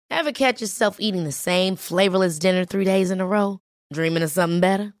Ever catch yourself eating the same flavorless dinner 3 days in a row? Dreaming of something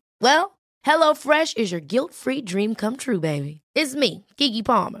better? Well, HelloFresh is your guilt-free dream come true, baby. It's me, Keke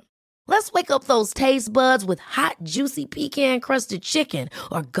Palmer. Let's wake up those taste buds with hot, juicy pecan-crusted chicken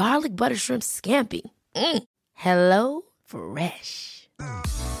or garlic butter shrimp scampi. Hello Fresh.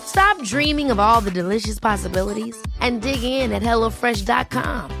 Stop dreaming of all the delicious possibilities and dig in at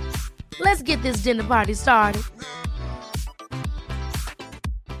HelloFresh.com. Let's get this dinner party started.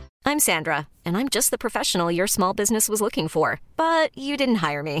 I'm Sandra, and I'm just the professional your small business was looking for. But you didn't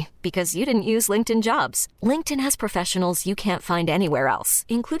hire me because you didn't use LinkedIn Jobs. LinkedIn has professionals you can't find anywhere else,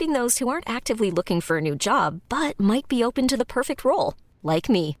 including those who aren't actively looking for a new job, but might be open to the perfect role,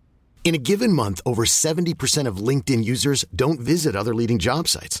 like me. In a given month, over 70% of LinkedIn users don't visit other leading job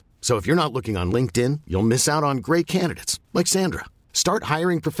sites. So if you're not looking on LinkedIn, you'll miss out on great candidates like Sandra. Start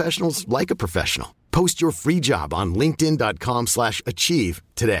hiring professionals like a professional. Post your free job on linkedin.com/achieve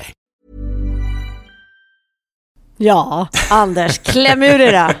today. Ja, Anders, kläm ur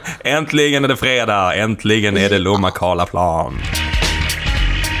det där. Äntligen är det fredag, äntligen är det Lomma Karlaplan.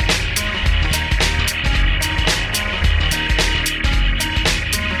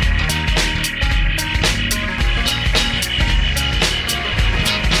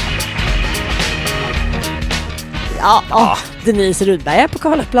 Ja, Denise Rudberg är på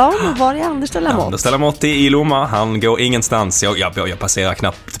Karlaplan och var är Anders Delamotte? Anders Delamotte i Lomma, han går ingenstans. Jag passerar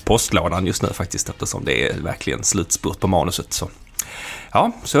knappt postlådan just nu faktiskt, eftersom det är verkligen slutspurt på manuset. Så.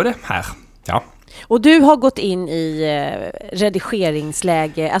 Ja, så är det här. Ja. Och du har gått in i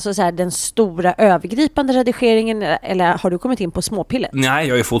redigeringsläge, alltså så här, den stora övergripande redigeringen, eller har du kommit in på småpiller? Nej,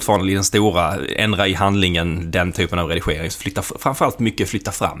 jag är fortfarande i den stora, ändra i handlingen, den typen av redigering. Framförallt mycket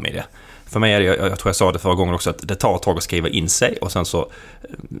flytta fram i det. För mig är det, jag tror jag sa det förra gången också, att det tar ett tag att skriva in sig och sen så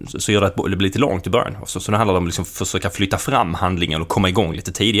gör det att det blir lite långt i början. Så det handlar om att liksom försöka flytta fram handlingen och komma igång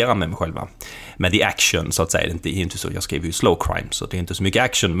lite tidigare med mig själva. Med the action, så att säga. Det är inte så, jag skriver ju slow crime, så det är inte så mycket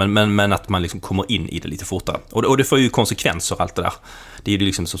action, men att man liksom kommer in i det lite fortare. Och det får ju konsekvenser, allt det där. Det är ju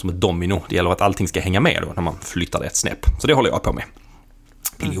liksom så som ett domino. Det gäller att allting ska hänga med då när man flyttar det ett snäpp. Så det håller jag på med.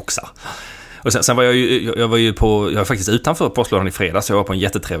 Piljoxar. Och sen var jag var faktiskt utanför postlådan i fredags. Jag var på en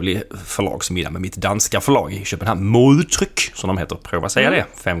jättetrevlig förlagsmiddag med mitt danska förlag i Köpenhamn. Modtryck, som de heter. Prova säga det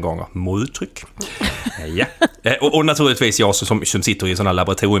 5 gånger. Modtryck. Ja. Och naturligtvis jag som sitter i en sån här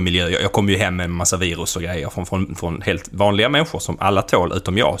laboratoriemiljö. Jag kommer ju hem med en massa virus och grejer från helt vanliga människor som alla tål,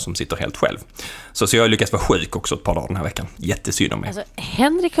 utom jag som sitter helt själv. Så jag har lyckats vara sjuk också ett par dagar den här veckan. Jättesynd om mig. Alltså,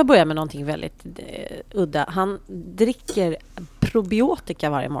 Henrik har börjat med någonting väldigt udda. Han dricker probiotika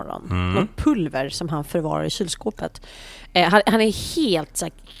varje morgon. Något pulver som han förvarar i kylskåpet. Han är helt så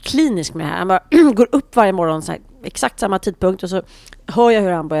här, klinisk med det här. Han bara går upp varje morgon så här, exakt samma tidpunkt, och så hör jag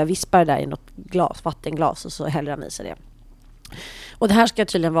hur han börjar vispa det där i något vattenglas, och så häller han i sig det. Och det här ska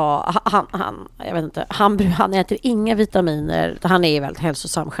tydligen vara jag vet inte, han äter inga vitaminer. Han är väldigt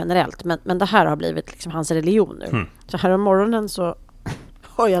hälsosam generellt, men det här har blivit liksom hans religion nu. Så här om morgonen så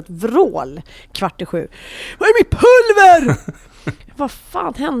hör jag ett vrål 6:15. Vad är mitt pulver? Vad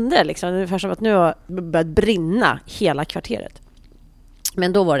fan hände? Liksom, ungefär som att nu har börjat brinna hela kvarteret.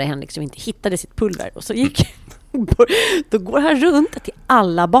 Men då var det Henrik som inte hittade sitt pulver. Och så då går han runt till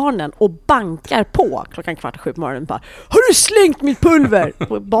alla barnen och bankar på 6:15 på morgonen. Bara, har du slängt mitt pulver?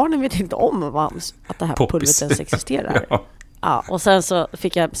 Och barnen vet inte om att det här pulvret ens existerar. Ja, och sen så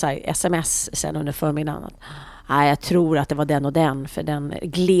fick jag så här, sms sen under förmiddagen att nej, jag tror att det var den och den, för den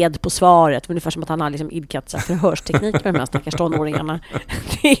gled på svaret. Ungefär som att han har liksom idkat så här förhörsteknik med de här stackars tonåringarna.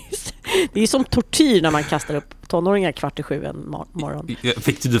 Det är som tortyr när man kastar upp tonåringar 6:15 en morgon.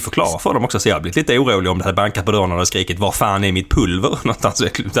 Fick du förklara för dem också? Så jag har blivit lite orolig om det hade bankat på dörren och skrikit, var fan är mitt pulver? Någonstans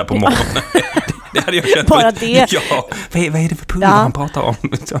där på morgonen. Det hade jag känt. Bara det. Ja, vad är det för pulver han pratar om?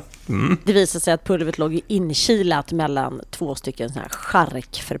 Det visade sig att pulvret låg inkilat mellan 2 stycken så här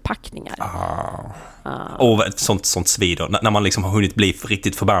charkförpackningar. Och sånt svider. När man liksom har hunnit bli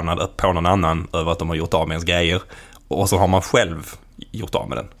riktigt förbannad på någon annan över att de har gjort av med ens grejer. Och så har man själv gjort av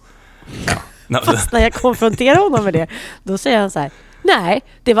med den. Ja. Fast när jag konfronterar honom med det, då säger han så här: nej,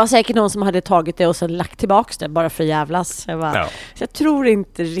 det var säkert någon som hade tagit det och sen lagt tillbaka det bara för jävlas. Så jag tror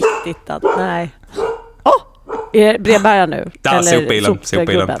inte riktigt att, nej. Är det brevbäraren nu? Där, eller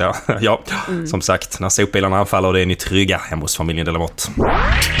sopbilen. Ja. Som sagt, när sopbilarna anfaller, det är ni trygga hemma hos familjen Delamotte.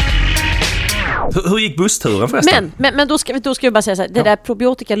 Hur gick bussturen förresten? Men då ska vi bara säga så här, det där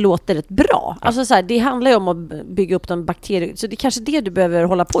probiotika låter rätt bra. Alltså så här, det handlar ju om att bygga upp de bakterier. Så det är kanske det du behöver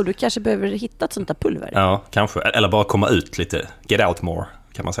hålla på. Du kanske behöver hitta ett sånt där pulver. Ja, kanske. Eller bara komma ut lite. Get out more,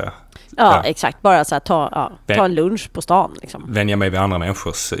 kan man säga. Ja, exakt. Bara så här, ta en lunch på stan. Liksom. Vänja mig vid andra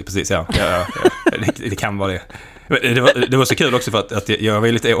människors, precis, ja. Det kan vara det. Det var så kul också för att jag var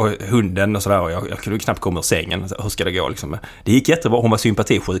lite hunden och sådär och jag kunde knappt komma ur sängen. Hur ska det gå liksom? Det gick jättebra, hon var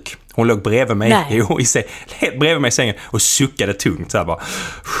sympatisjuk. Hon låg bredvid mig, bredvid mig i sängen och suckade tungt så här bara.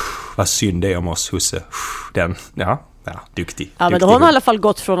 Vad synd det är om oss, Husse. Duktig. Ja, men då har hon i alla fall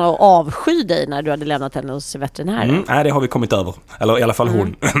gått från att avsky dig när du hade lämnat henne hos veterinären. Nej, det har vi kommit över. Eller i alla fall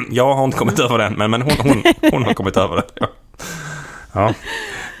hon. Jag har inte kommit över den, men hon har kommit över det. Ja.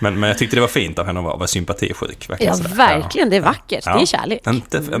 Men jag tyckte det var fint av henne att vara sympatisjuk. Ja, verkligen. Det är vackert. Det är kärlek.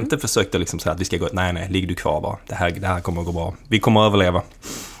 Inte försökte liksom säga att vi ska gå... Nej, ligg du kvar bara. Det här kommer att gå bra. Vi kommer att överleva.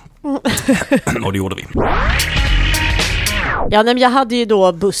 Och det gjorde vi. Ja, jag hade ju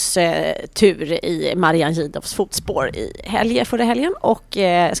då busstur i Marianne Gidoffs fotspår i förra helgen och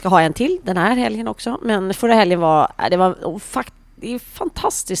ska ha en till den här helgen också. Men förra helgen var det är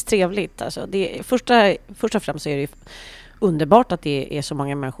fantastiskt trevligt. Alltså, först och främst så är det ju underbart att det är så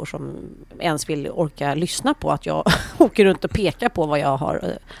många människor som ens vill orka lyssna på att jag åker runt och pekar på vad jag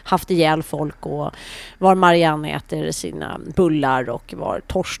har haft ihjäl folk och var Marianne äter sina bullar och var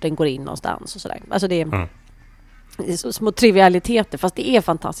Torsten går in någonstans och sådär. Alltså det är så små trivialiteter, fast det är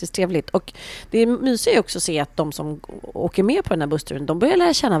fantastiskt trevligt. Och det är mysigt också att se att de som åker med på den här bussturen, de börjar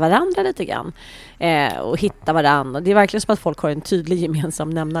lära känna varandra lite grann och hitta varandra. Och det är verkligen som att folk har en tydlig gemensam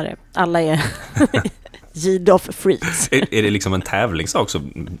nämnare. Alla är Gidoff freaks. Är det liksom en tävlingssak också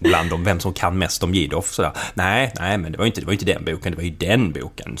bland dem, vem som kan mest om Gidoff? Sådär. Nej, men det var ju inte den boken, det var ju den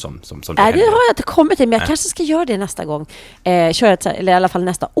boken som nej, det har jag inte kommit till, men jag kanske ska göra det nästa gång. Köra eller i alla fall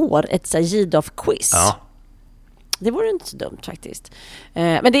nästa år, ett Gidoff-quiz. Ja. Det vore inte så dumt faktiskt.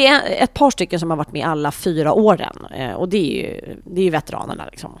 Men det är ett par stycken som har varit med alla 4 åren. Och det är ju veteranerna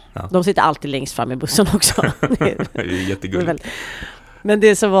liksom. Ja. De sitter alltid längst fram i bussen också. Det är jättegulligt. Men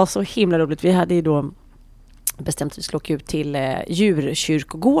det som var så himla roligt, vi hade ju då bestämt att vi skulle åka ut till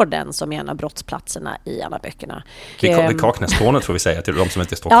Djurkyrkogården som är en av brottsplatserna i alla böckerna. Vid Kaknästornet får vi säga till de som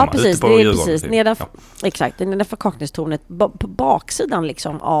inte är stockholmare. Ja, precis. Det är precis. Exakt, det är nedanför Kaknästornet på baksidan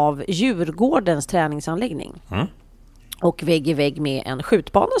liksom av Djurgårdens träningsanläggning. Mm. Och vägg i vägg med en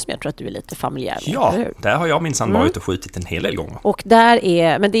skjutbana som jag tror att du är lite familjär med. Ja, där har jag minsann varit och skjutit en hel del gånger. Och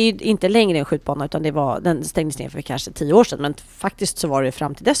men det är inte längre en skjutbana utan den stängdes ner för kanske 10 år sedan. Men faktiskt så var det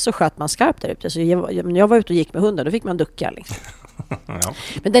fram till dess så sköt man skarpt där ute. Så när jag var ute och gick med hunden, då fick man ducka liksom. Ja.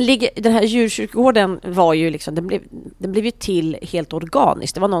 Men den här djurkyrkogården var ju liksom, den blev ju till helt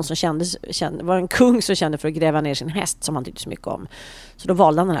organiskt. Det var någon som det var en kung som kände för att gräva ner sin häst som han tyckte så mycket om. Så då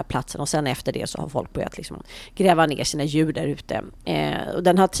valde han den här platsen och sen efter det så har folk börjat liksom gräva ner sina djur där ute. Och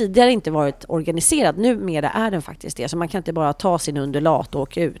den har tidigare inte varit organiserad. Numera är den faktiskt det. Så man kan inte bara ta sin underlat och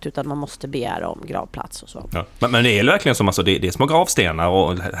åka ut utan man måste begära om gravplats och så. Ja. Men det är verkligen som alltså, det är små gravstenar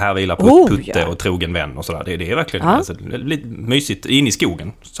och här vilar Putte och trogen vän och sådär. Det är verkligen alltså, lite mysigt in i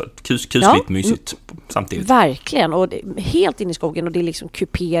skogen. Så kusligt mysigt samtidigt. Verkligen. Och helt in i skogen och det är liksom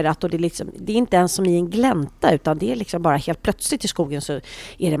kuperat och det är inte ens som i en glänta utan det är liksom bara helt plötsligt i skogen så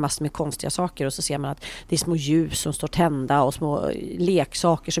är det massor med konstiga saker och så ser man att det är små ljus som står tända och små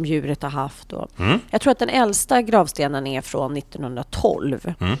leksaker som djuret har haft. Jag tror att den äldsta gravstenen är från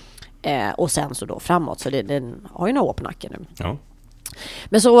 1912 och sen så då framåt så den har ju några år på nacken nu. Ja.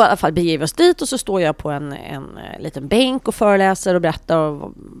 Men så i alla fall beger vi oss dit och så står jag på en liten bänk och föreläser och berättar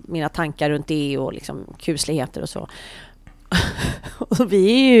om mina tankar runt det och liksom kusligheter och så. Och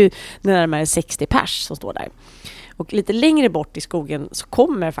vi är ju närmare 60 pers som står där. Och lite längre bort i skogen så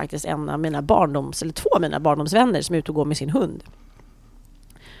kommer faktiskt två av mina barndomsvänner som är ute och går med sin hund.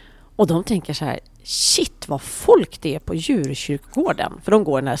 Och de tänker så här, shit vad folk det är på Djurkyrkogården. För de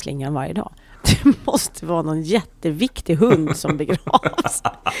går den här slingan varje dag. Det måste vara någon jätteviktig hund som begravs.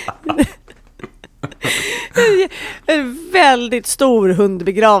 En väldigt stor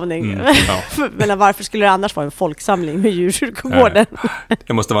hundbegravning. Men varför skulle det annars vara en folksamling med Djurkyrkogården?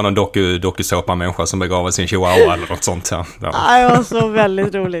 Det måste vara någon dokusåpa-människa som begraver sin chihuahua eller något sånt. Ja. Det var så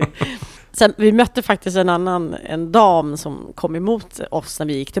väldigt roligt. Sen, vi mötte faktiskt en dam som kom emot oss när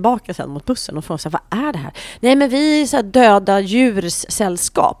vi gick tillbaka sen mot bussen och frågade vad är det här? Nej men vi är så här döda djurs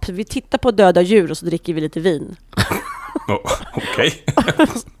sällskap. Vi tittar på döda djur och så dricker vi lite vin. Okej.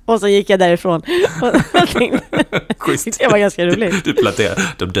 Och så gick jag därifrån. Det var ganska roligt. Du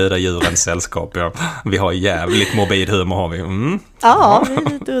planterar de döda djurens sällskap. Ja. Vi har jävligt morbid humor har vi. Ja, vi är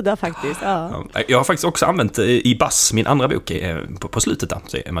lite udda faktiskt. Ja. Jag har faktiskt också använt i Bass, min andra bok på slutet där,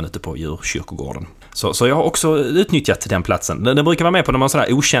 så är man ute på Djurkyrkogården. Så jag har också utnyttjat den platsen. Den brukar vara med på när man har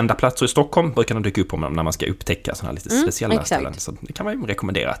sådana okända platser i Stockholm. Brukar den dyka upp när man ska upptäcka sådana lite speciella ställen. Så det kan man ju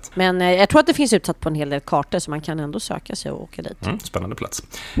rekommendera. Men jag tror att det finns utsatt på en hel del kartor så man kan ändå söka sig och åka dit. Spännande plats.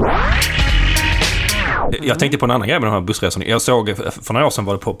 Jag tänkte på en annan grej med de här bussresorna. Jag såg för några år sedan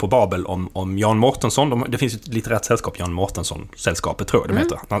var det på Babel om Jan Mårtensson. Det finns ett litterärt sällskap, Jan Mårtensson-sällskapet tror jag det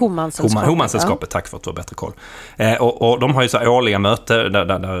heter. Homan-sällskapet, tack för att du har bättre koll. Och de har ju så här årliga möten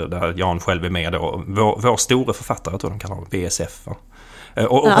där Jan själv är med. Och vår store författare, tror jag de kallar det, BSF.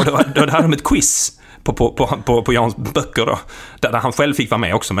 Och då hade de ett quiz på Jans böcker då, där han själv fick vara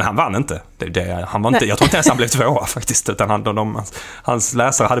med också, men han vann inte. Han var inte, jag tror inte ens han blev tvåa faktiskt, utan hans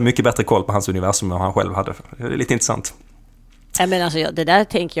läsare hade mycket bättre koll på hans universum än han själv hade. Det är lite intressant. Ja, men alltså, det där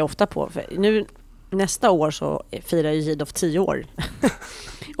tänker jag ofta på. För nu, nästa år så firar ju Jidolf 10 år.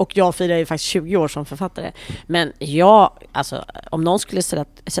 Och jag firar ju faktiskt 20 år som författare. Men alltså, om någon skulle sätta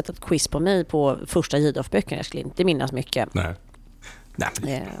ett quiz på mig på första Jidolf-böckerna, jag skulle inte minnas mycket. Nej.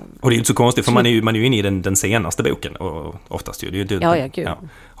 Och det är inte så konstigt, för man är ju inne i den senaste boken och oftast ju. Det är ju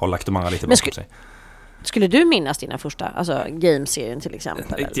har lagt de andra lite bakom sig. Skulle du minnas dina första, alltså Games-serien till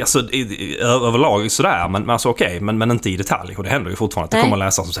exempel? Alltså, överlag sådär, men alltså okej, men inte i detalj. Och det händer ju fortfarande att det kommer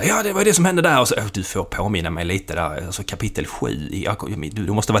läsare som säger, ja, det var det som hände där. Och så, du får påminna mig lite där, alltså kapitel 7,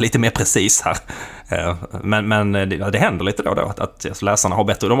 du måste vara lite mer precis här. Men det händer lite då att läsarna har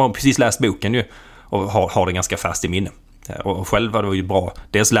bättre, de har precis läst boken ju och har det ganska fast i minne. Och själv var det ju bra.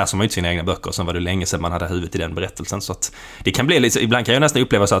 Dels läser man ju inte sina egna böcker, och sen var det länge sedan man hade huvudet i den berättelsen. Så att det kan bli lite, ibland kan jag nästan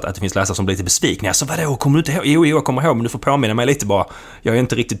uppleva så att det finns läsare som blir lite besvikna. Alltså vadå, kommer du inte ihåg? Jo, jag kommer ihåg, men du får påminna mig lite bara. Jag är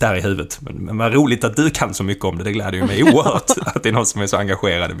inte riktigt där i huvudet. Men vad roligt att du kan så mycket om det. Det gläder ju mig oerhört att det är någon som är så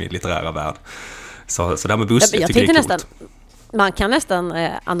engagerad i min litterära värld. Så där med buss, jag tycker det är coolt. Nästan, man kan nästan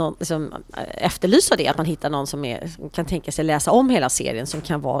efterlysa det, att man hittar någon som kan tänka sig läsa om hela serien, som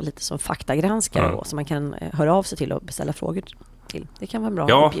kan vara lite som faktagranskare då, som man kan höra av sig till och beställa frågor till. Det kan vara en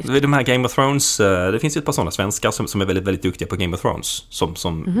bra uppgift. Ja, de här Game of Thrones, det finns ju ett par sådana svenskar som är väldigt, väldigt duktiga på Game of Thrones,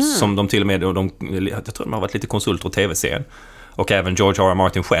 som de till och med, jag tror de har varit lite konsulter och tv-serien. Och även George R.R.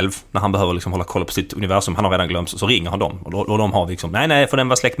 Martin själv, när han behöver liksom hålla koll på sitt universum, han har redan glömt, så ringer han dem. Och de har liksom, nej, för den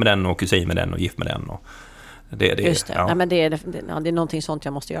var släkt med den och kusin med den och gift med den och just det. Ja. Nej, men det är någonting sånt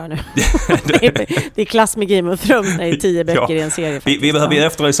jag måste göra nu. det är klass med Game of Thrones när det är 10 böcker i en serie. Vi behöver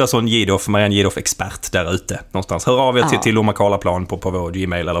efterlysa sån Marianne Jidolf-expert där ute någonstans. Hör av er till Lomma Karlaplan på vår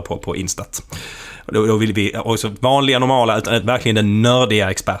Gmail eller på Instat. Då vill vi också vanliga, normala, utan verkligen den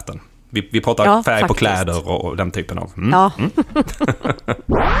nördiga experten. Vi pratar färg på kläder och den typen av.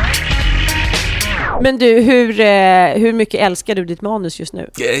 Men du, hur mycket älskar du ditt manus just nu?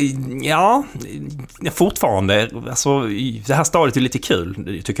 Ja, fortfarande. Alltså, det här stadiet är lite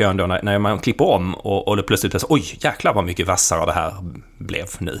kul, tycker jag ändå, när man klipper om och det plötsligt är så, oj, jäklar vad mycket vassare det här blev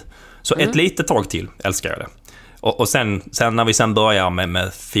nu. Så ett litet tag till älskar jag det. Och sen när vi sen börjar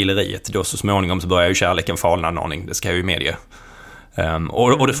med fileriet, då så småningom så börjar ju kärleken falna en aning, det ska jag ju medge.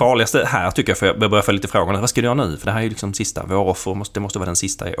 Och det farligaste här tycker jag, för jag börjar få lite frågor, vad ska du göra nu? För det här är ju liksom sista våroffer, det måste vara den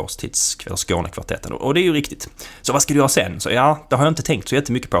sista i Skånekvartetten, och det är ju riktigt. Så vad ska du göra sen? Så ja, det har jag inte tänkt så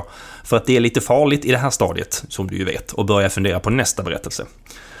jättemycket på, för att det är lite farligt i det här stadiet, som du ju vet, och börja fundera på nästa berättelse.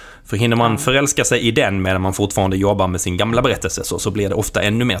 För hinner man förälska sig i den medan man fortfarande jobbar med sin gamla berättelse, så blir det ofta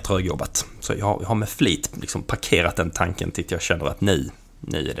ännu mer trögjobbat. Så jag har med flit liksom parkerat den tanken till att jag känner att nu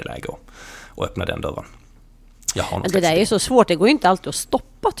är det läge att öppna den dörren. Men det där är ju så svårt, det går ju inte alltid att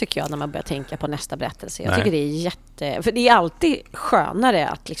stoppa, tycker jag, när man börjar tänka på nästa berättelse. Jag tycker det är för det är alltid skönare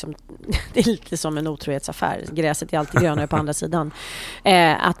att liksom, det är lite som en otrohetsaffär, gräset är alltid grönare på andra sidan,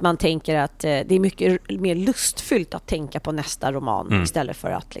 att man tänker att det är mycket mer lustfyllt att tänka på nästa roman istället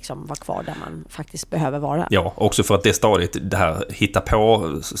för att liksom vara kvar där man faktiskt behöver vara. Ja, också för att det stadiet, det här hitta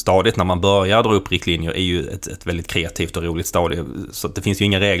på stadiet när man börjar dra upp riktlinjer, är ju ett väldigt kreativt och roligt stadie, så det finns ju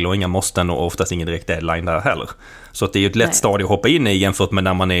inga regler och inga måsten och oftast ingen direkt deadline där heller. Så att det är ju ett lätt stadie att hoppa in i, jämfört med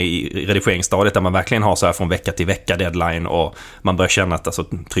när man är i redigeringsstadiet, där man verkligen har så här från vecka till vecka deadline och man börjar känna att alltså,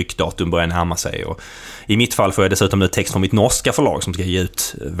 tryckdatum börjar närma sig. Och i mitt fall får jag dessutom nu text från mitt norska förlag som ska ge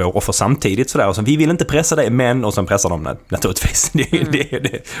ut Våroffer samtidigt. Så där. Och så, vi vill inte pressa dig, men... Och sen pressar de det, naturligtvis.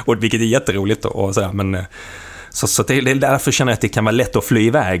 Och vilket är jätteroligt. Och så där, men... Så det är därför känner jag att det kan vara lätt att fly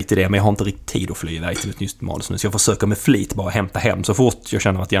iväg till det, men jag har inte riktigt tid att fly iväg till ett nytt manus nu, så jag försöker med flit bara hämta hem så fort jag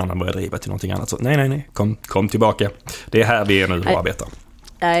känner att hjärnan börjar driva till någonting annat. Så nej, kom tillbaka. Det är här vi är nu och arbetar.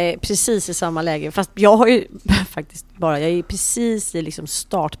 Jag är precis i samma läge, fast jag har ju faktiskt jag är precis i liksom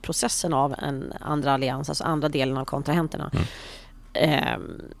startprocessen av en andra allians, alltså andra delen av kontrahenterna.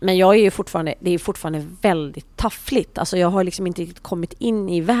 Men jag är ju det är fortfarande väldigt taffligt. Alltså jag har liksom inte kommit in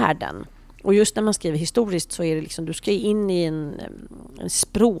i världen. Och just när man skriver historiskt så är det liksom, du ska in i en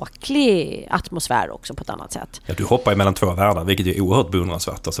språklig atmosfär också på ett annat sätt. Ja, du hoppar mellan två världar, vilket är oerhört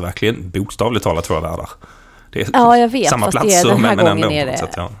beundransvärt. Alltså verkligen bokstavligt talat två världar. Det är jag vet, samma fast platser, den här men gången ändå är på det, något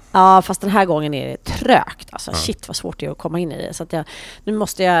sätt, ja. Ja, fast den här gången är det trögt. Alltså, shit vad svårt det är att komma in i det. Så att nu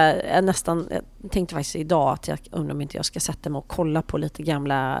måste jag tänkte faktiskt idag att jag undrar om inte jag ska sätta mig och kolla på lite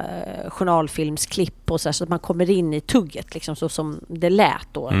gamla journalfilmsklipp och så att man kommer in i tugget liksom, så som det lät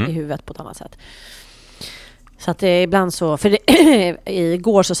då i huvudet på ett annat sätt. Så att det ibland så, för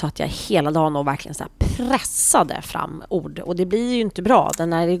igår så satt jag hela dagen och verkligen så här pressade fram ord, och det blir ju inte bra.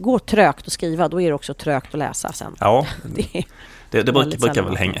 När det går trögt att skriva, då är det också trögt att läsa sen. Ja, det brukar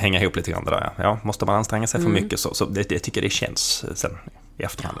väl hänga ihop lite grann det där. Ja, måste man anstränga sig för mycket så det tycker det känns sen i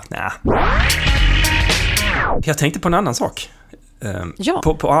efterhand. Nej. Jag tänkte på en annan sak.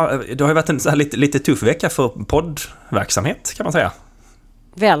 Ja. Det har ju varit en så här lite tuff vecka för poddverksamhet, kan man säga.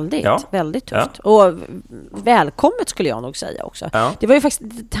 Väldigt tufft. Ja. Och välkommet skulle jag nog säga också. Ja. Det var ju faktiskt,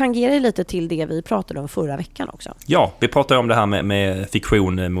 det tangerar lite till det vi pratade om förra veckan också. Ja, vi pratade om det här med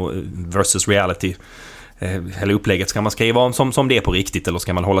fiktion versus reality. Eller upplägget, ska man skriva om som det är på riktigt, eller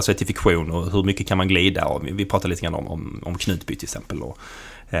ska man hålla sig till fiktion, och hur mycket kan man glida? Och vi pratade lite grann om Knutby till exempel. Och,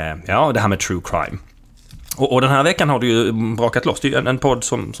 det här med true crime. Och den här veckan har det ju brakat loss. Det är en podd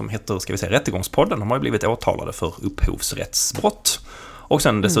som heter, ska vi säga, Rättegångspodden. De har ju blivit åtalade för upphovsrättsbrott. Och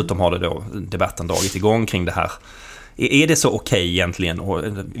sen dessutom har det då debatten dragit igång kring det här. Är det så okej egentligen? Och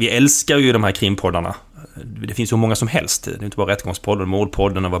vi älskar ju de här krimpoddarna. Det finns ju många som helst. Det är inte bara Rättegångspodden,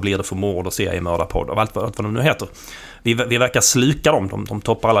 Mordpodden och Vad blir det för mord och seriemördarpodd och allt vad de nu heter. Vi verkar sluka dem, de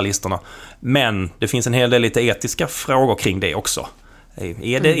toppar alla listorna. Men det finns en hel del lite etiska frågor kring det också.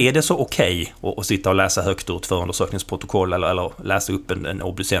 Är det så okej att sitta och läsa högt ur ett förundersökningsprotokoll eller läsa upp en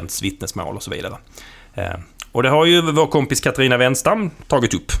obducents vittnesmål och så vidare? Och det har ju vår kompis Katarina Wenstam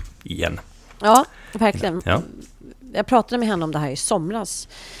tagit upp igen. Ja, verkligen. Ja. Jag pratade med henne om det här i somras.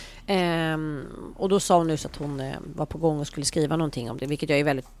 Och då sa hon nu så att hon var på gång och skulle skriva någonting om det, vilket jag är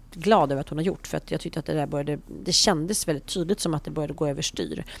väldigt glad över att hon har gjort, för att jag tyckte att det kändes väldigt tydligt som att det började gå över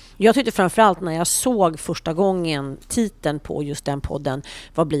styr. Jag tyckte framförallt när jag såg första gången titeln på just den podden,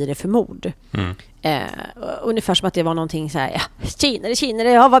 vad blir det för mord? Ungefär som att det var någonting så här,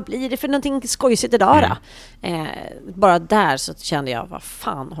 Kinare, vad blir det för någonting skojsigt idag då? Bara där så kände jag, vad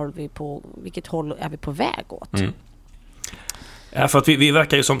fan håller vi på, vilket håll är vi på väg åt? Ja, för att vi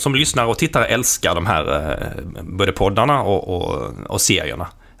verkar ju som lyssnare och tittare älskar de här både poddarna och serierna.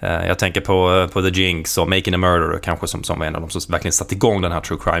 Jag tänker på The Jinx och Making a Murderer kanske som var en av de som verkligen satt igång den här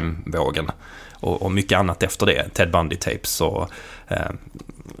true crime-vågen. Och mycket annat efter det. Ted Bundy tapes och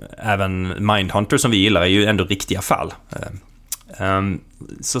även Mindhunter som vi gillar är ju ändå riktiga fall.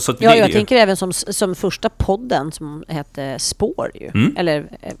 Jag tänker även som första podden som hette Spår ju. Eller,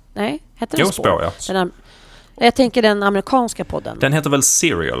 nej, hette den Spår? Spår, ja. Jag tänker den amerikanska podden. Den heter väl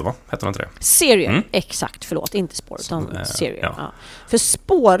Serial, va? Heter den inte det? Serial, exakt. Förlåt, inte Spår, utan Serial. Ja. För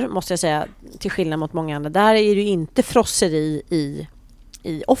Spår, måste jag säga, till skillnad mot många andra, där är det ju inte frosseri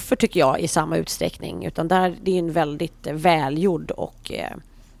i offer, tycker jag, i samma utsträckning. Utan där det är en väldigt välgjord och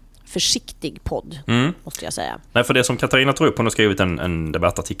försiktig podd, måste jag säga. Nej, för det som Katarina tog upp, hon har skrivit en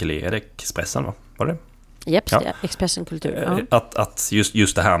debattartikel i Expressen, va? Var det? Ja. Expressen Kultur. Ja. Att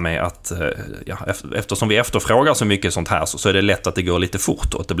just det här med att eftersom vi efterfrågar så mycket sånt här så är det lätt att det går lite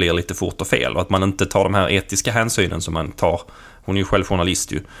fort och att det blir lite fort och fel och att man inte tar de här etiska hänsynen som man tar. Hon är ju själv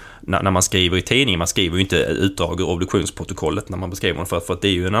journalist ju. När man skriver i tidningen, man skriver ju inte utdrag ur obduktionsprotokollet när man beskriver den, för att det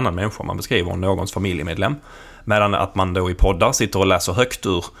är ju en annan människa man beskriver, någons familjemedlem. Medan att man då i poddar sitter och läser högt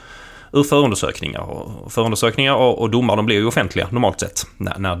ur förundersökningar och domar, de blir ju offentliga normalt sett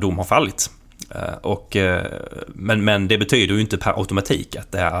när dom har fallit. Men det betyder ju inte per automatik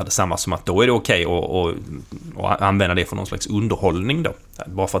att det är detsamma som att då är det okej att använda det för någon slags underhållning då,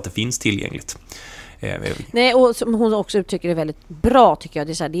 bara för att det finns tillgängligt. Nej, och som hon också tycker är väldigt bra, tycker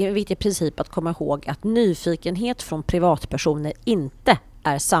jag, det är en viktig princip att komma ihåg att nyfikenhet från privatpersoner inte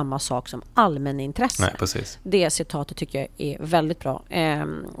är samma sak som allmänintresse. Nej, precis. Det citatet tycker jag är väldigt bra.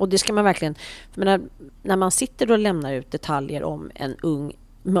 Och det ska man verkligen, när man sitter och lämnar ut detaljer om en ung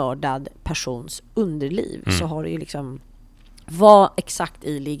mördad persons underliv, så har det ju liksom, vad exakt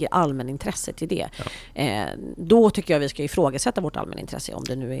i ligger allmänintresset i det? Ja. Då tycker jag vi ska ifrågasätta vårt allmänintresse, om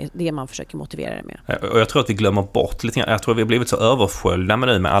det nu är det man försöker motivera det med. Och jag tror att vi glömmer bort lite grann. Jag tror att vi har blivit så översköljda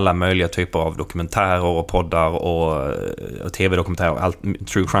med alla möjliga typer av dokumentärer och poddar och tv-dokumentärer och allt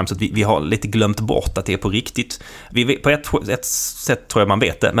true crime, så att vi har lite glömt bort att det är på riktigt. På ett sätt tror jag man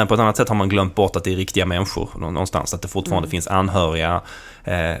vet det, men på ett annat sätt har man glömt bort att det är riktiga människor någonstans, att det fortfarande finns anhöriga,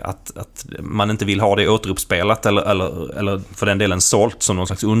 att man inte vill ha det återuppspelat eller för den delen sålt som någon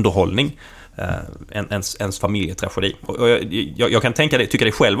slags underhållning, ens familjetragedi. Och jag kan tycka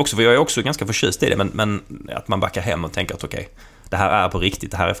det själv också, för jag är också ganska förtjust i det, men att man backar hem och tänker att okej, det här är på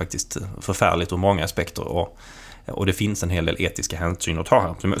riktigt, det här är faktiskt förfärligt ur många aspekter och det finns en hel del etiska hänsyn att ta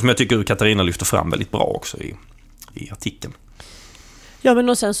här. Som jag tycker Katarina lyfter fram väldigt bra också i artikeln. Ja, men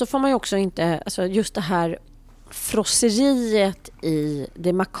och sen så får man ju också inte, alltså just det här frosseriet i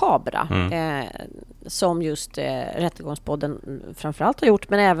det makabra som just Rättegångspodden framförallt har gjort,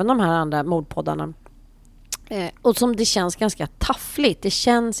 men även de här andra mordpoddarna. Och som det känns ganska taffligt. Det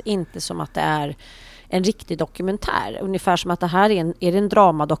känns inte som att det är en riktig dokumentär. Ungefär som att det här är en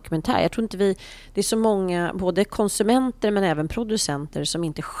dramadokumentär. Jag tror inte det är så många, både konsumenter men även producenter, som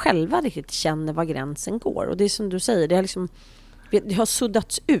inte själva riktigt känner var gränsen går. Och det är som du säger, det har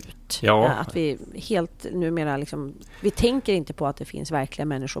suddats ut. Ja. Att vi helt numera liksom, vi tänker inte på att det finns verkliga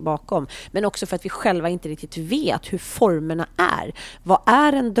människor bakom. Men också för att vi själva inte riktigt vet hur formerna är. Vad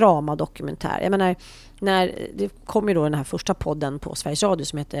är en dramadokumentär? Jag menar, när det kom ju då den här första podden på Sveriges Radio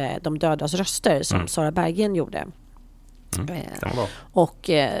som heter De dödas röster, som Sara Berggren gjorde. Och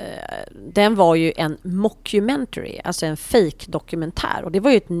den var ju en mockumentary, alltså en fake-dokumentär, och det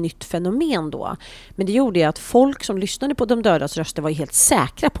var ju ett nytt fenomen då. Men det gjorde ju att folk som lyssnade på De dödas röster var ju helt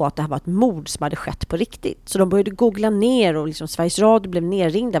säkra på att det här var ett mord som hade skett på riktigt. Så de började googla ner och liksom Sveriges Radio blev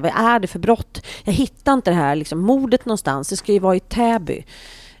nerringda. Vad är det för brott? Jag hittar inte det här liksom, mordet någonstans. Det ska ju vara i Täby.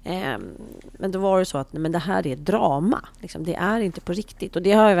 Men då var det så att men det här är drama. Liksom, det är inte på riktigt. Och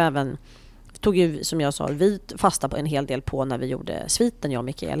det har ju även tog ju, som jag sa, vi fasta på en hel del på när vi gjorde sviten, jag och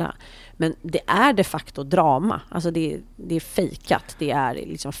Mikaela. Men det är de facto drama. Alltså det är fejkat. Det är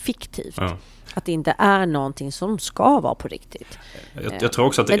liksom fiktivt. Ja. Att det inte är någonting som ska vara på riktigt. Jag tror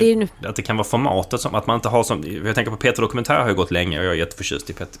också att det kan vara formatet som att man inte har som... Jag tänker på Peter Dokumentär har ju gått länge och jag är jätteförtjust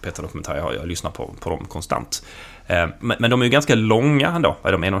i Peter Dokumentär. Jag lyssnar på dem konstant. Men de är ju ganska långa ändå.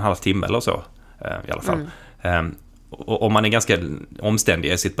 Är de 1,5 timme eller så i alla fall. Och man är ganska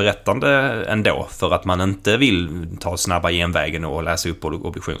omständig i sitt berättande ändå, för att man inte vill ta snabba genvägen och läsa upp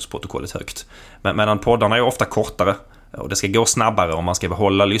obduktionsprotokollet högt. Medan poddarna är ofta kortare och det ska gå snabbare om man ska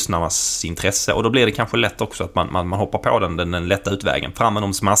behålla lyssnarnas intresse, och då blir det kanske lätt också att man hoppar på den lätta utvägen fram med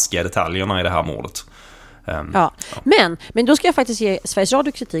de smaskiga detaljerna i det här mordet. Ja. Men då ska jag faktiskt ge Sveriges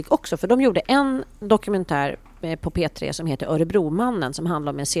Radio kritik också, för de gjorde en dokumentär på P3 som heter Örebromannen, som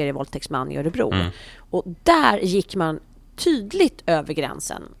handlar om en serievåldtäktsman i Örebro. Och där gick man tydligt över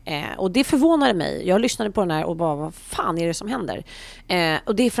gränsen. Och det förvånade mig. Jag lyssnade på den här och bara, vad fan är det som händer?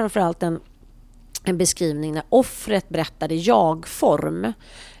 Och det är framförallt en beskrivning när offret berättade jag-form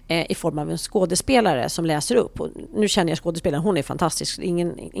i form av en skådespelare som läser upp. Och nu känner jag skådespelaren, hon är fantastisk.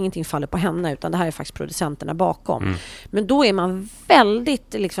 Ingenting faller på henne, utan det här är faktiskt producenterna bakom. Men då är man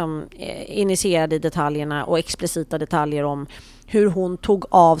väldigt liksom, initierad i detaljerna och explicita detaljer om hur hon tog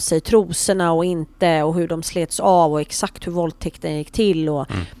av sig trosorna och inte, och hur de slets av och exakt hur våldtäkten gick till. Och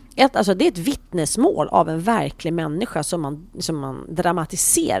alltså, det är ett vittnesmål av en verklig människa som man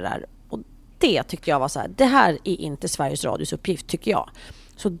dramatiserar. Och det tyckte jag var så här, det här är inte Sveriges Radios uppgift, tycker jag.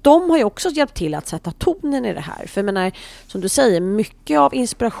 Så de har ju också hjälpt till att sätta tonen i det här. För jag menar, som du säger, mycket av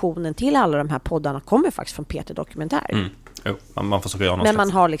inspirationen till alla de här poddarna kommer faktiskt från Peter Dokumentär. Jo, man försöker göra någon men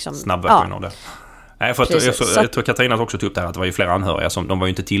man har liksom, snabb version av det. Nej, jag tror Katarina också tog upp det här att det var ju flera anhöriga som de var ju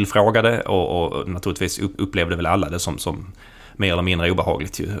inte tillfrågade, och naturligtvis upplevde väl alla det som mer eller mindre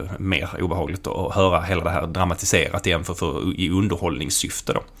obehagligt, mer obehagligt att höra hela det här dramatiserat igen för i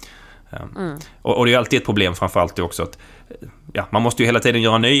underhållningssyfte då. Och det är alltid ett problem, framförallt också att man måste ju hela tiden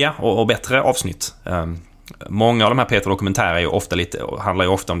göra nya och bättre avsnitt. Många av de här Peter-dokumentärer handlar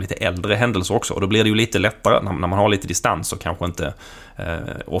ju ofta om lite äldre händelser också, och då blir det ju lite lättare när man har lite distans och kanske inte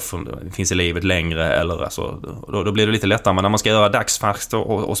offren finns i livet längre, eller alltså, då blir det lite lättare. Men när man ska göra dagsfärskt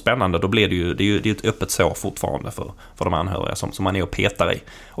och spännande, då blir det är ett öppet sår fortfarande för de anhöriga som man är och petar i.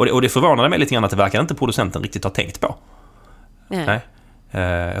 Och det förvånade mig lite grann att det verkar inte producenten riktigt ha tänkt på. Nej.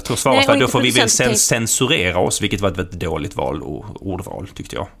 Jag tror svaret var då får vi väl censurera oss, vilket var ett väldigt dåligt ordval,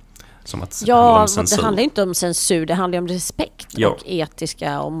 tyckte jag. Som att det handlar inte om censur, det handlar om respekt och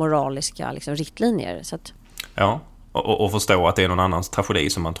etiska och moraliska liksom, riktlinjer. Så att... Ja, och förstå att det är någon annans tragedi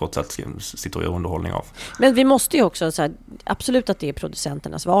som man trots allt sitter i underhållning av. Men vi måste ju också, så här, absolut att det är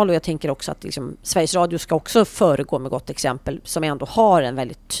producenternas val, och jag tänker också att liksom, Sveriges Radio ska också föregå med gott exempel, som ändå har en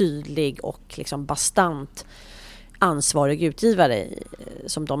väldigt tydlig och liksom, bastant ansvarig utgivare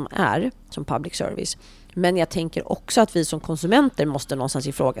som de är, som public service. Men jag tänker också att vi som konsumenter måste någonstans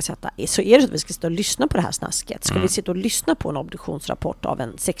ifrågasätta, så är det så att vi ska sitta och lyssna på det här snasket? Ska vi sitta och lyssna på en obduktionsrapport av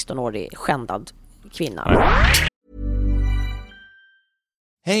en 16-årig skändad kvinna?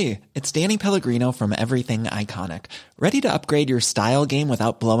 Hey, it's Danny Pellegrino from Everything Iconic. Ready to upgrade your style game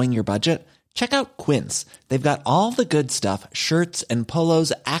without blowing your budget? Check out Quince. They've got all the good stuff, shirts and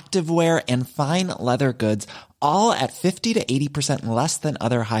polos, activewear, and fine leather goods, all at 50 to 80% less than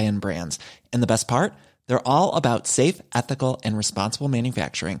other high-end brands. And the best part? They're all about safe, ethical, and responsible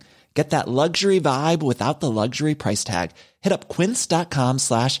manufacturing. Get that luxury vibe without the luxury price tag. Hit up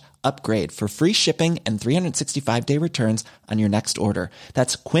quince.com/upgrade for free shipping and 365-day returns on your next order.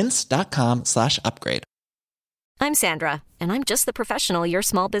 That's quince.com/upgrade. I'm Sandra, and I'm just the professional your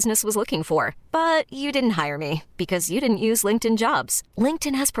small business was looking for. But you didn't hire me because you didn't use LinkedIn Jobs.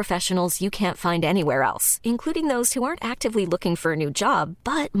 LinkedIn has professionals you can't find anywhere else, including those who aren't actively looking for a new job,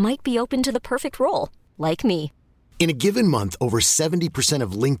 but might be open to the perfect role, like me. In a given month, over 70%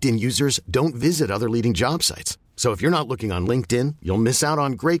 of LinkedIn users don't visit other leading job sites. So if you're not looking on LinkedIn, you'll miss out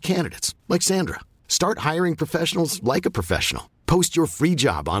on great candidates like Sandra. Start hiring professionals like a professional. Post your free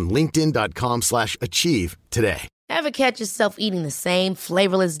job on linkedin.com/achieve today. Ever catch yourself eating the same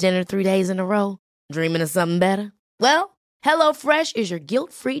flavorless dinner 3 days in a row? Dreaming of something better? Well, HelloFresh is your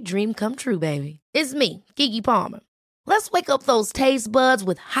guilt-free dream come true, baby. It's me, Keke Palmer. Let's wake up those taste buds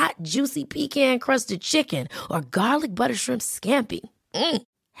with hot, juicy pecan-crusted chicken or garlic butter shrimp scampi.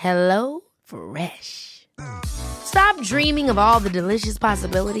 Hello Fresh. Stop dreaming of all the delicious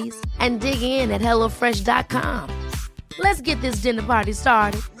possibilities and dig in at HelloFresh.com. Let's get this dinner party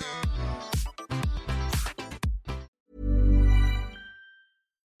started.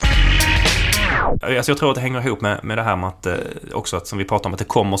 Alltså jag tror att det hänger ihop med det här med att också att som vi pratar om att det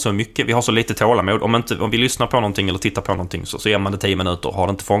kommer så mycket. Vi har så lite tålamod. Om vi lyssnar på någonting eller tittar på någonting så ger man det 10 minuter. Har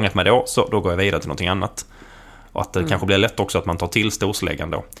det inte fångat mig då, så då går jag vidare till någonting annat. Och att det kanske blir lätt också att man tar till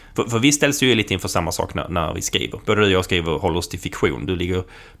storsläggan då. För vi ställs ju lite inför samma sak när vi skriver. Både du och jag skriver håller oss till fiktion. Du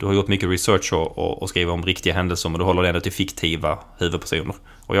har gjort mycket research och skriver om riktiga händelser, men du håller ändå till fiktiva huvudpersoner.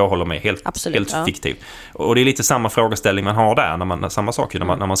 Och jag håller med helt fiktiv. Och det är lite samma frågeställning man har där. Samma sak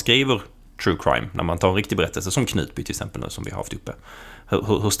när man skriver true crime, när man tar en riktig berättelse som Knutby till exempel nu, som vi har haft uppe.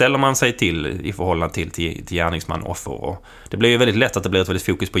 Hur ställer man sig till i förhållande till gärningsman och offer? Och det blir ju väldigt lätt att det blir ett väldigt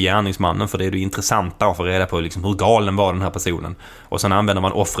fokus på gärningsmannen, för det är det intressanta att få reda på liksom, hur galen var den här personen. Och sen använder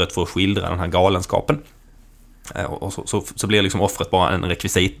man offret för att skildra den här galenskapen. Och så blir liksom offret bara en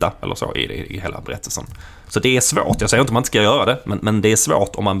rekvisita eller så i hela berättelsen. Så det är svårt, jag säger inte att man inte ska göra det, men det är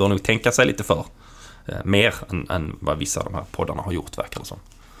svårt om man bör nog tänka sig lite för mer än vad vissa av de här poddarna har gjort, verkar det som.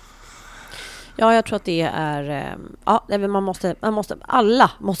 Ja, jag tror att det är...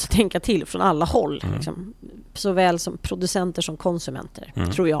 alla måste tänka till från alla håll. Liksom. Såväl som producenter som konsumenter,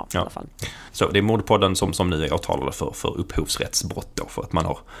 tror jag i alla fall. Så det är Mordpodden som nu är åtalade för upphovsrättsbrott då, för att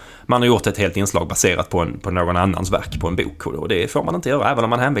man har gjort ett helt inslag baserat på någon annans verk, på en bok. Och det får man inte göra, även om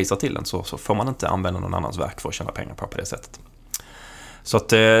man hänvisar till den så får man inte använda någon annans verk för att tjäna pengar på det sättet. Så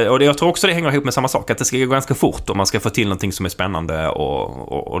att, och jag tror också det hänger ihop med samma sak, att det ska gå ganska fort om man ska få till någonting som är spännande,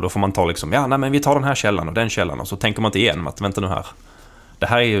 och då får man ta liksom, men vi tar den här källan och den källan, och så tänker man inte igen att vänta nu här, det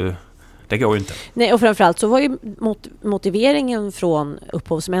här är ju, det går ju inte. Nej, och framförallt så var ju motiveringen från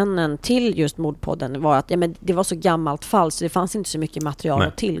upphovsmännen till just Mordpodden var att det var så gammalt fall så det fanns inte så mycket material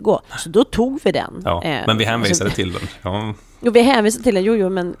att tillgå. Så då tog vi den. Ja, men vi hänvisade till den. Ja. Jo, vi hänvisade till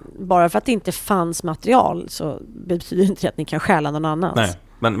den, men bara för att det inte fanns material så betyder inte det att ni kan stjäla någon annans.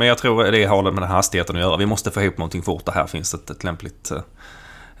 Nej, men jag tror det har med den här hastigheten att göra. Vi måste få ihop någonting fort. Det här finns ett lämpligt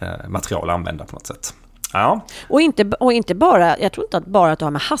material att använda på något sätt. Ja. Och inte bara, jag tror inte att bara att det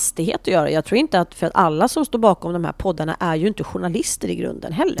har med hastighet att göra. Jag tror inte att, för att alla som står bakom de här poddarna är ju inte journalister i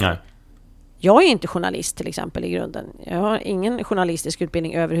grunden heller. Nej. Jag är inte journalist till exempel i grunden. Jag har ingen journalistisk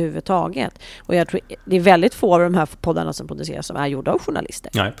utbildning överhuvudtaget. Och jag tror det är väldigt få av de här poddarna som produceras som är gjorda av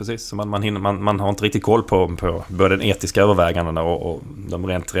journalister. Nej, precis. Man har inte riktigt koll på både den etiska övervägandena och de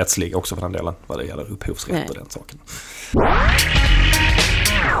rent rättsliga också för den delen, vad det gäller upphovsrätt och den saken.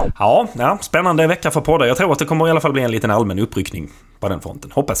 Ja, spännande vecka för poddar. Jag tror att det kommer i alla fall bli en liten allmän uppryckning på den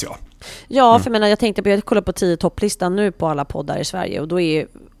fronten, hoppas jag. Ja, för jag tänkte jag kolla på 10 topplistan nu på alla poddar i Sverige, och då är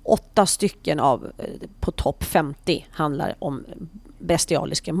 8 stycken på topp 50 handlar om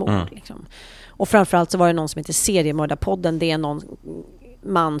bestialiska mord. Liksom. Och framförallt så var det någon som heter Seriemördarpodden. Det är någon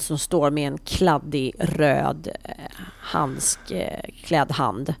man som står med en kladdig röd handsklädd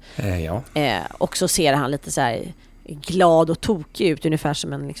hand. Ja. Och så ser han lite så här glad och tokig ut, ungefär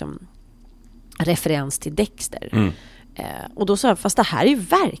som en liksom referens till Dexter. Och då sa jag, fast det här är ju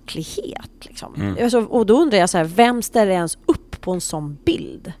verklighet liksom. Alltså, och då undrar jag så här, vem ställer ens upp på en sån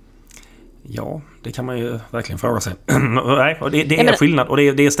bild? Ja, det kan man ju verkligen fråga sig. Nej, och det är skillnad, och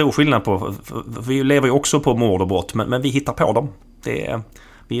det är stor skillnad på, vi lever ju också på mord och brott, men vi hittar på dem.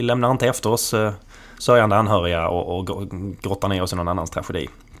 Vi lämnar inte efter oss sörjande anhöriga och grottar ner oss i någon annans tragedi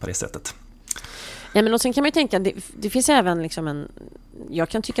på det sättet. Ja, men och sen kan man ju tänka, det finns även liksom jag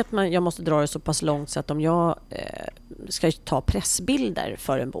kan tycka att jag måste dra det så pass långt så att om jag ska ta pressbilder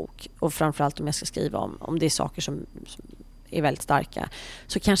för en bok, och framförallt om jag ska skriva om det är saker som är väldigt starka,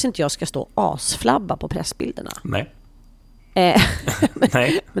 så kanske inte jag ska stå asflabba på pressbilderna. Nej.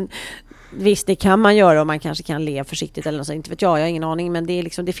 Nej. Men visst, det kan man göra, och man kanske kan le försiktigt eller något sånt, inte vet jag har ingen aning, men det är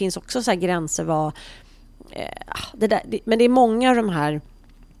liksom, det finns också så här gränser vad men det är många av de här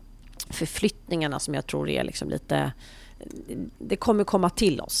förflyttningarna som jag tror är liksom lite, det kommer komma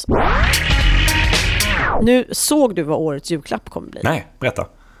till oss. Nu såg du vad årets julklapp kommer bli? Nej, berätta.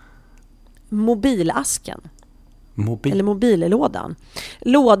 Mobilasken. Eller mobillådan.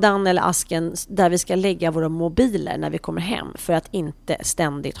 Lådan eller asken där vi ska lägga våra mobiler när vi kommer hem, för att inte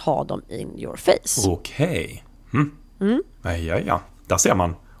ständigt ha dem in your face. Okej. Ja. Där ser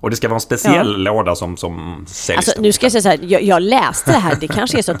man. Och det ska vara en speciell låda som säljs. Alltså, nu ska jag säga så här, jag läste det här. Det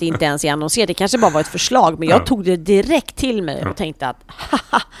kanske är så att det inte ens är annonserat. Det kanske bara var ett förslag. Men jag tog det direkt till mig och tänkte att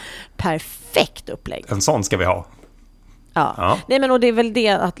perfekt upplägg. En sån ska vi ha. Ja. Nej, men och det är väl det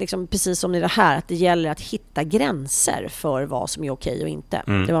att liksom, precis som i det här, att det gäller att hitta gränser för vad som är okej och inte.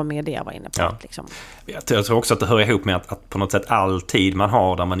 Det var mer det jag var inne på. Liksom. Jag tror också att det hör ihop med att på något sätt all tid man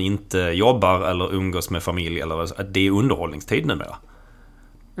har där man inte jobbar eller umgås med familj, eller att det är underhållningstid numera.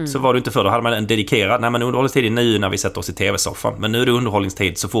 Så var det inte förr. Då hade man en dedikerad, underhållningstid är nu när vi sätter oss i tv-soffan. Men nu är det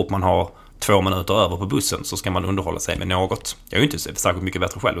underhållningstid så fort man har 2 minuter över på bussen, så ska man underhålla sig med något. Jag är ju inte särskilt mycket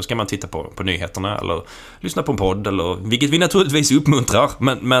bättre själv. Då ska man titta på nyheterna eller lyssna på en podd, eller, vilket vi naturligtvis uppmuntrar.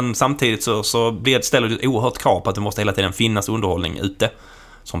 Men samtidigt så ställer det ett oerhört krav på att det måste hela tiden finnas underhållning ute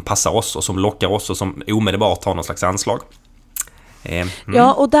som passar oss och som lockar oss och som omedelbart har någon slags anslag.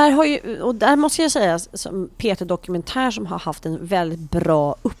 Ja, och där måste jag säga, som Peter Dokumentär, som har haft en väldigt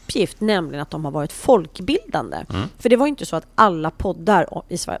bra uppgift, nämligen att de har varit folkbildande. För det var ju inte så att alla poddar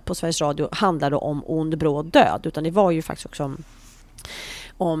på Sveriges Radio handlade om ond, bråd, död, utan det var ju faktiskt också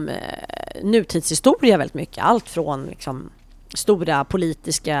om nutidshistoria väldigt mycket. Allt från liksom stora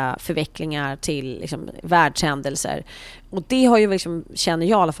politiska förvecklingar till liksom världshändelser. Och det har ju liksom, känner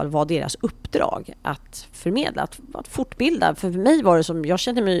jag i alla fall, var deras uppdrag att förmedla, att fortbilda. För mig var det som, jag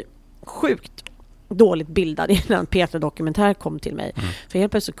kände mig sjukt dåligt bildad innan Peter Dokumentär kom till mig. För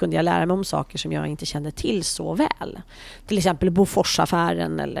helt plötsligt kunde jag lära mig om saker som jag inte kände till så väl. Till exempel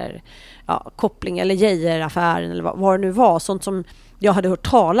Boforsaffären eller koppling eller Geijeraffären eller vad det nu var. Sånt som jag hade hört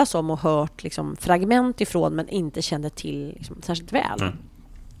talas om och hört liksom fragment ifrån, men inte kände till liksom särskilt väl.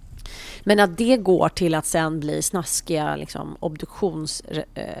 Men att det går till att sen bli snaskiga liksom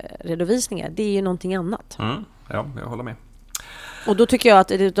obduktionsredovisningar, det är ju någonting annat. Ja, jag håller med. Och då tycker jag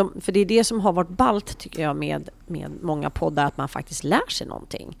att för det är det som har varit ballt, tycker jag, med många poddar, att man faktiskt lär sig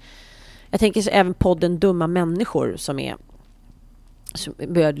någonting. Jag tänker så även podden Dumma människor som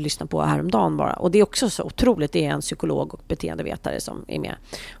började lyssna på häromdagen bara. Och det är också så otroligt, det är en psykolog och beteendevetare som är med.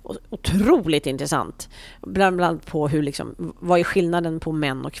 Och otroligt intressant. Bland annat på hur liksom, vad är skillnaden på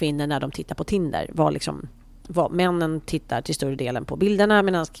män och kvinnor när de tittar på Tinder? Vad männen tittar till större delen på bilderna,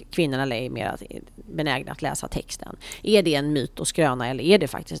 medan kvinnorna är mer benägna att läsa texten. Är det en myt och skröna, eller är det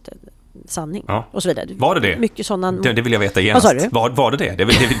faktiskt sanning? Ja. Och så vidare. Var det? Mycket sådana... Det vill jag veta genast. Vad sa du? Var det?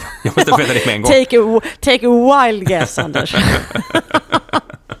 Jag måste veta det med en gång. Take a wild guess, Anders.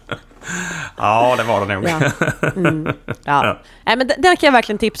 Ja, det var det nog. Ja. Nej, men den kan jag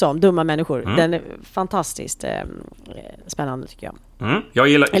verkligen tipsa om, Dumma människor. Den är fantastiskt spännande, tycker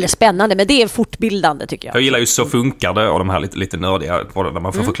jag. Eller spännande, men det är fortbildande, tycker jag. Jag gillar ju Så funkar det, och de här lite nördiga, där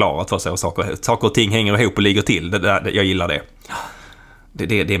man får förklarat för sig och saker och ting hänger ihop och ligger till. Jag gillar det.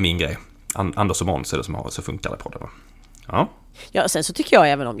 Det är min grej. Anders och Måns är det som har Så funkar det på det. Ja, sen så tycker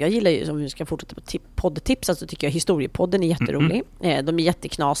jag, även om jag gillar ju, som vi ska fortsätta på poddtips, så tycker jag Historiepodden är jätterolig. De är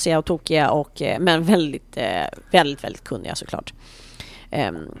jätteknasiga och tokiga, men väldigt, väldigt, väldigt kunniga, såklart.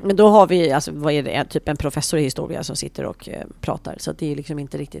 Men då har vi, alltså, vad är det, typ en professor i historia som sitter och pratar, så att det är liksom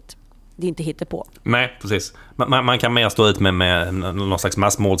inte riktigt, det är inte hittepå. Nej, precis. Man kan mer stå ut med någon slags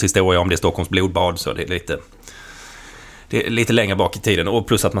massmordshistoria om det är Stockholms blodbad, så det är lite längre bak i tiden, och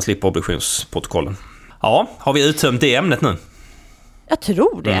plus att man slipper obduktionsprotokollen. Ja, har vi uttömt det ämnet nu? Jag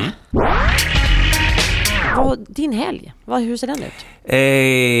tror det. Din helg, hur ser den ut?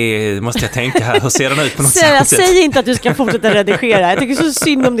 Måste jag tänka här, hur ser den ut på något sätt? Säg inte att du ska fortsätta redigera. Jag tycker så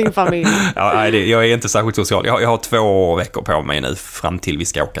synd om din familj. Jag är inte särskilt social. Jag har 2 veckor på mig nu fram till vi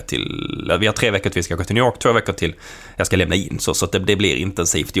ska åka till... Vi har 3 veckor till vi ska åka till New York, 2 veckor till jag ska lämna in. Så att det blir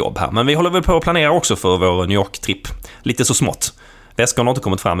intensivt jobb här. Men vi håller väl på att planera också för vår New York-tripp. Lite så smått. Väskan har inte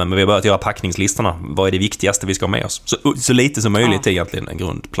kommit fram, men vi har börjat göra packningslistorna. Vad är det viktigaste vi ska ha med oss? Så lite som möjligt är egentligen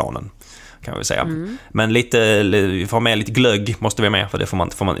grundplanen. kan vi säga. Men vi får ha med lite glögg, måste vi ha med, för det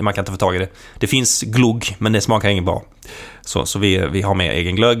man kan inte få tag i det. Det finns glugg, men det smakar ingen bra. Så vi har med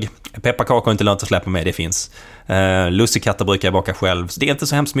egen glögg. Pepparkakor är inte lönt att släppa med, det finns. Lussekatter brukar jag baka själv. Så det är inte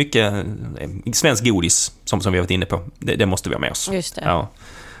så hemskt mycket svensk godis som vi har varit inne på. Det måste vi ha med oss. Just det. Ja.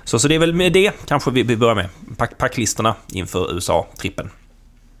 Så det är väl med det kanske vi börjar med. Packlistorna inför USA-trippen.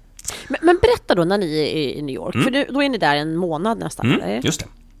 Men berätta då när ni är i New York. För då är ni där en månad nästan. Eller? Just det.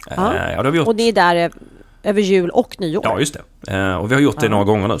 Ja. Ja, det har vi gjort. Och ni är där över jul och nyår. Ja, just det. Och vi har gjort det några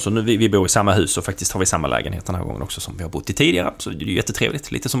gånger nu. Så nu vi bor i samma hus och faktiskt har vi samma lägenhet den här gången också som vi har bott i tidigare. Så det är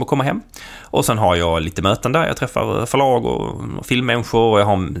jättetrevligt. Lite som att komma hem. Och sen har jag lite möten där. Jag träffar förlag och filmmänniskor. Och jag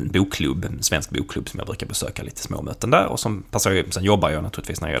har en bokklubb, en svensk bokklubb som jag brukar besöka, lite små möten där. Och sen jobbar jag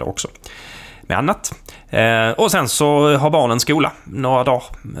naturligtvis när jag gör det också. Med annat. Och sen så har barnen skola några dagar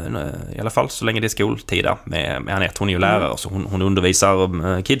i alla fall, så länge det är skoltid med Anette. Hon är ju lärare, så hon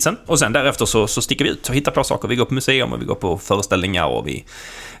undervisar kidsen. Och sen därefter så sticker vi ut och hittar på saker. Vi går på museum och vi går på föreställningar och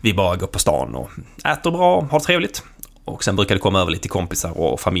vi bara går på stan och äter bra, har det trevligt. Och sen brukar det komma över lite kompisar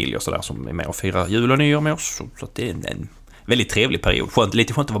och familj och sådär som är med och firar jul och nyår med oss. Så det är en väldigt trevlig period.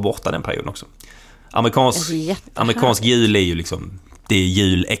 Lite skönt att vara borta den perioden också. Amerikansk jul är ju liksom... Det är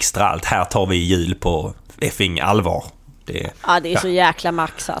jul extra allt. Här tar vi jul på effing allvar. Det är så jäkla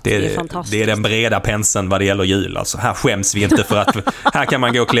maxat. Det är fantastiskt. Det är den breda penseln vad det gäller jul. Alltså, här skäms vi inte för att... här kan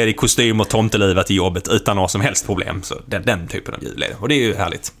man gå klädd i kostym och tomteluva till jobbet utan några som helst problem. Så den typen av jul är det. Och det är ju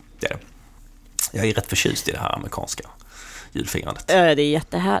härligt. Det är det. Jag är rätt förtjust i det här amerikanska julfirandet. Det är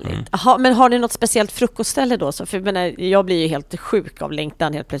jättehärligt. Aha, men har ni något speciellt frukostställe då? För jag blir ju helt sjuk av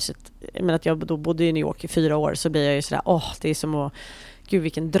längtan helt plötsligt. Men att jag då bodde i New York i 4 år, så blir jag ju sådär, det är som att, gud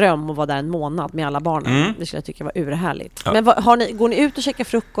vilken dröm att vara där en månad med alla barnen. Det skulle jag tycka var urhärligt. Ja. Men går ni ut och käkar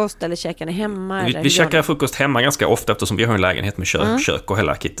frukost eller käkar ni hemma? Vi käkar frukost hemma ganska ofta eftersom vi har en lägenhet med kök och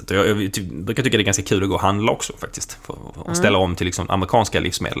hela kittet. Och jag brukar tycka det är ganska kul att gå och handla också faktiskt. Och ställa om till liksom amerikanska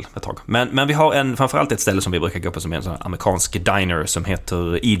livsmedel ett tag. Men vi har framförallt ett ställe som vi brukar gå på som är en sån amerikansk diner som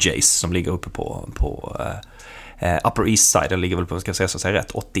heter EJ's, som ligger uppe på Upper East Side. Det ligger väl på, ska jag säga så säga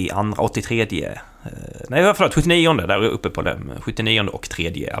rätt, 79 där uppe på den 79 och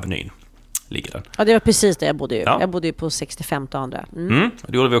 3:e avenyn ligger den. Ja, det var precis det jag bodde ju. Ja. Jag bodde ju på 65 och andra.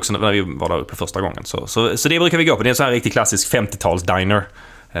 Det gjorde vi också när vi var där uppe första gången. Så det brukar vi gå på. Det är en sån här riktigt klassisk 50-tals diner.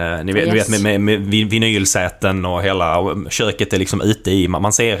 Ni vet med vinylsäten och hela köket är liksom ute i.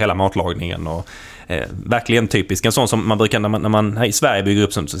 Man ser hela matlagningen och verkligen typisk. En sån som man brukar när man här i Sverige bygger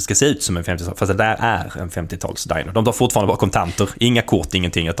upp som ska se ut som en 50-tals, fast det där är en 50-tals diner. De tar fortfarande bara kontanter, inga kort,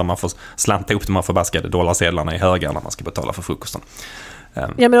 ingenting, utan man får slanta upp de här förbaskade dollarsedlarna i högar när man ska betala för frukosten.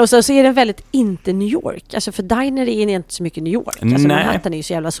 Ja, men också så är det väldigt inte New York. Alltså för diner är inte så mycket New York. Alltså Manhattan är ju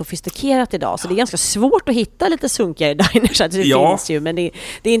så jävla sofistikerat idag, så det är ganska svårt att hitta lite sunkigare diners. Alltså det finns ju, men det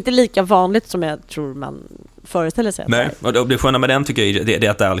är inte lika vanligt som jag tror man föreställer sig. Nej, och det sköna med den tycker jag det är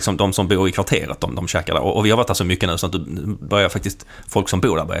att det är liksom de som bor i kvarteret, de käkar där. Och vi har varit där så mycket nu så att börjar faktiskt folk som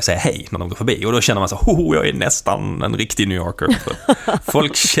bor där börjar säga hej när de går förbi. Och då känner man så jag är nästan en riktig New Yorker.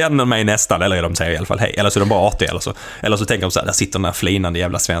 Folk känner mig nästan, eller de säger i alla fall hej. Eller så är de bara artiga, eller så tänker de så här, där sitter den här flinande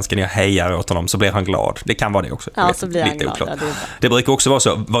jävla svensken, jag hejar åt honom, så blir han glad. Det kan vara det också. Ja, så blir han glad. Ja, det brukar också vara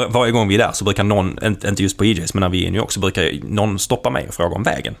så, varje gång vi är där så brukar någon, inte just på EJ's, men när vi är i New York så brukar någon stoppa mig och fråga om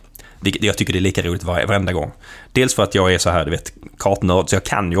vägen. Jag tycker det är lika roligt varenda gång. Dels för att jag är så här, kartnörd, så jag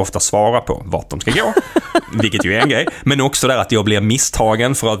kan ju ofta svara på vart de ska gå, vilket ju är en grej. Men också där att jag blir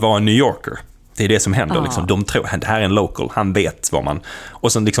misstagen för att vara en New Yorker. Det är det som händer. Liksom. De tror att det här är en local, han vet vad man...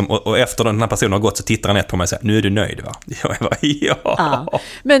 Och, sen liksom, och efter den här personen har gått så tittar han ett på mig och säger, nu är du nöjd, va? Jag bara, ja.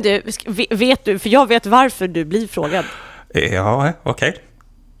 Men du, vet du, för jag vet varför du blir frågad. Ja, okej.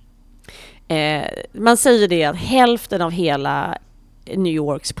 Man säger det att hälften av hela New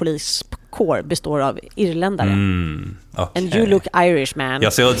Yorks poliskår består av irländare. Okay. And you look Irish, man.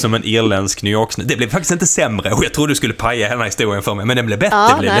 Jag ser ut som en irländsk New York. Det blev faktiskt inte sämre, och jag trodde du skulle paja hela historien för mig, men det blev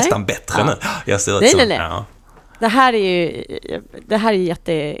bättre. Det blev nästan bättre nu. Jag ser ut som... Nej. Ja. Det här är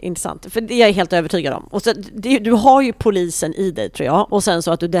jätteintressant, för det är jag helt övertygad om. Och så, du har ju polisen i dig, tror jag. Och sen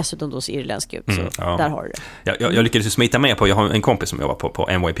så att du dessutom då ser irländsk ut, så där har du det. Jag lyckades smita med på, jag har en kompis som jobbar på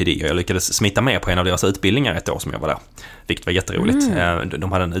NYPD, och jag lyckades smita med på en av deras utbildningar ett år som jag var där. Vilket var jätteroligt.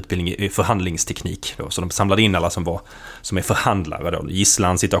 De hade en utbildning i förhandlingsteknik då, så de samlade in alla som är förhandlare då,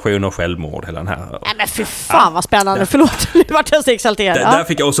 gisslansituationer, självmord, hela den här. Nej, men för fan vad spännande, förlåt, nu vart jag så exalterad. Där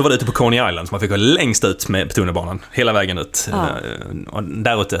fick jag också vara ute på Coney Island, så man fick gå längst ut med tunnelbanan hela vägen ut. Och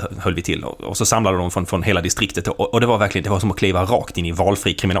där ute höll vi till, och så samlade de från hela distriktet, och det var verkligen, det var som att kliva rakt in i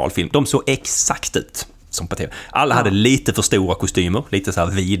valfri kriminalfilm. De såg exakt ut som på tv. Alla hade lite för stora kostymer, lite så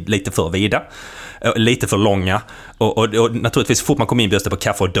här lite för vida, lite för långa och naturligtvis så fort man kom in bjöds det på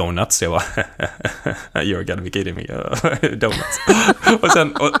kaffe och donuts, så jag var you're gonna be kidding me, donuts.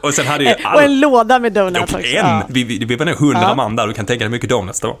 och sen hade ju och en låda med donuts också. Vi var nog 100 man där, du kan tänka dig mycket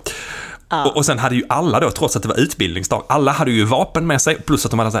donuts då. Och sen hade ju alla då, trots att det var utbildningsdag, alla hade ju vapen med sig, plus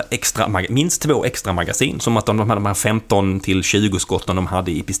att de hade så här minst 2 extra magasin, som att de hade de här 15-20 skotten de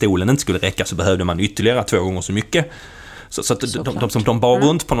hade i pistolen inte skulle räcka, så behövde man ytterligare 2 gånger så mycket. Så att de bar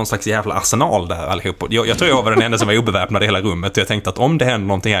runt på någon slags jävla arsenal där allihop. Jag tror jag var den enda som var obeväpnad i hela rummet, och jag tänkte att om det händer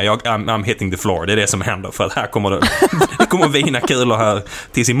någonting här, I'm hitting the floor, det är det som händer, för att här kommer det kommer vina kulor här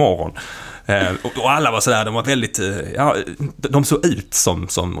tills imorgon. Och alla var sådär, de var väldigt, de såg ut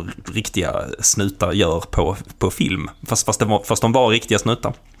som riktiga snutar gör på film, fast de var riktiga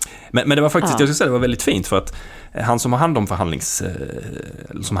snutar. Men det var faktiskt, jag skulle säga, det var väldigt fint, för att han som har hand om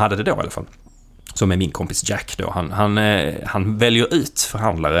som hade det då i alla fall, som är min kompis Jack då, han väljer ut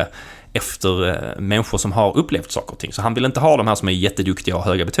förhandlare efter människor som har upplevt saker och ting. Så han vill inte ha de här som är jätteduktiga och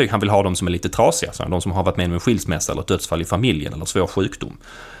har höga betyg. Han vill ha de som är lite trasiga, så de som har varit med om en skilsmässa eller ett dödsfall i familjen eller svår sjukdom.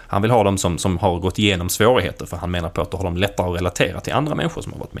 Han vill ha dem som har gått igenom svårigheter, för han menar på att då har de lättare att relatera till andra människor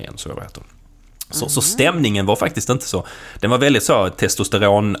som har varit med om svårigheter. Så stämningen var faktiskt inte så. Den var väldigt så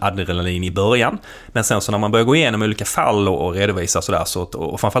testosteron, adrenalin i början, men sen så när man börjar gå igenom olika fall och redovisa sådär,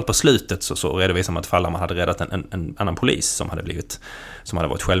 och framförallt på slutet så redovisar man ett fall där man hade räddat en annan polis som hade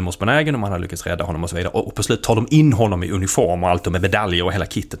varit självmordsbenägen, och man hade lyckats rädda honom och så vidare. Och på slut tar de in honom i uniform och allt, och med medaljer och hela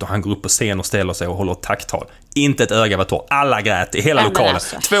kittet, och han går upp på scen och ställer sig och håller ett tacktal. Inte ett öga var torrt. Alla grät i hela lokalen.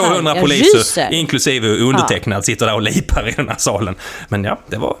 Alltså, 200 poliser, inklusive undertecknad, sitter där och lipar i den här salen. Men ja,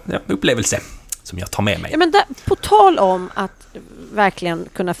 det var en upplevelse som jag tar med mig. Ja, men på tal om att verkligen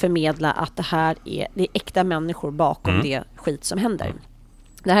kunna förmedla att det här är äkta människor bakom det skit som händer.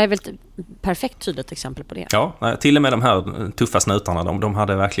 Det här är väl ett perfekt tydligt exempel på det. Ja, till och med de här tuffa snutarna, de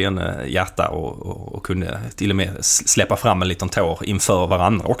hade verkligen hjärta och kunde till och med släppa fram en liten tår inför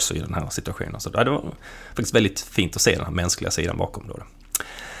varandra också i den här situationen. Så det var faktiskt väldigt fint att se den här mänskliga sidan bakom då.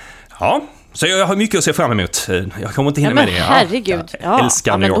 Ja, så jag har mycket att se fram emot. Jag kommer inte hinna med det. Herregud. Jag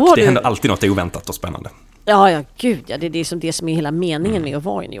älskar New York. Det händer alltid något oväntat och spännande. Ja, gud. Ja, det är det som är hela meningen med att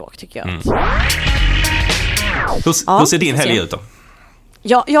vara i New York, tycker jag. Hur ser din helg ut då?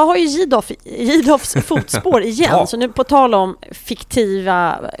 Ja, jag har ju Jidofs fotspår igen. Så nu på tal om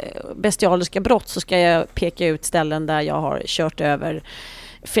fiktiva bestialiska brott så ska jag peka ut ställen där jag har kört över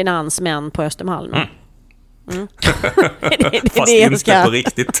finansmän på Östermalm. Fast inte på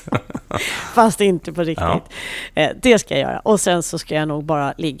riktigt. Fast inte på riktigt. Det ska jag göra. Och sen så ska jag nog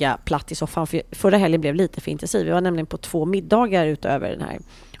bara ligga platt i soffan. För förra helgen blev lite för intensiv. Vi var nämligen på 2 middagar utöver den här.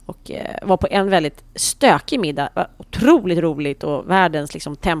 Och var på en väldigt stökig middag. Otroligt roligt och världens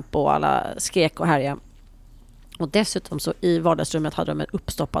liksom tempo och alla skrek och härja. Och dessutom så i vardagsrummet hade de en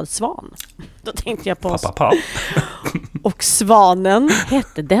uppstoppad svan. Då tänkte jag på och svanen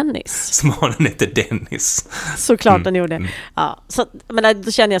hette Dennis. Svanen hette Dennis. Såklart den gjorde. Ja, så, men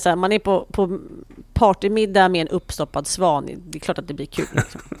då känner jag så här, man är på partymiddag med en uppstoppad svan. Det är klart att det blir kul.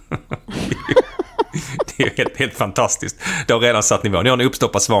 Liksom. Det är helt fantastiskt. Det har redan satt nivå. Ni har en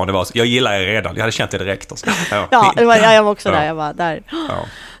uppstoppad svan. Jag gillar er redan. Jag hade känt det direkt. Också. Jag var också där. Jag var där. Ja.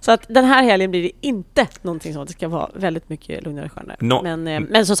 Så att den här helgen blir det inte någonting sånt. Det ska vara väldigt mycket lugnare och skönare.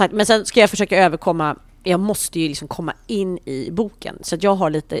 Men som sagt, men sen ska jag försöka överkomma. Jag måste ju liksom komma in i boken. Så att jag har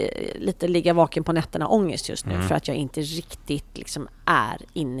lite ligga vaken på nätterna ångest just nu. För att jag inte riktigt liksom är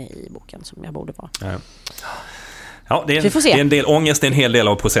inne i boken som jag borde vara. Ja, det är en del ångest, det är en hel del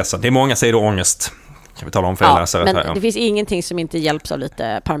av processen. Det är många sidor ångest. Kan vi tala om för läsare. Men här, det finns ingenting som inte hjälps av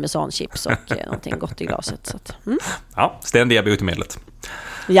lite parmesanchips och någonting gott i glaset. Så att, Ja, ständiga botemedlet.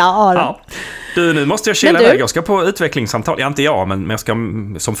 Ja. Du, nu måste jag kila iväg. Jag ska på utvecklingssamtal. Ja, inte jag, men jag ska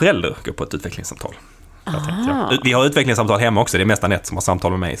som förälder gå på ett utvecklingssamtal. Vi har utvecklingssamtal hemma också. Det är mest Anette som har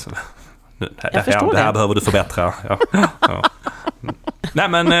samtal med mig. Så det här behöver du förbättra. Ja. Nej,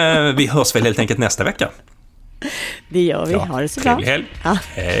 men vi hörs väl helt enkelt nästa vecka. Det gör vi. Ha det så bra. Helg. Ja.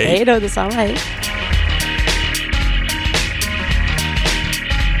 Hej då, detsamma. Hej.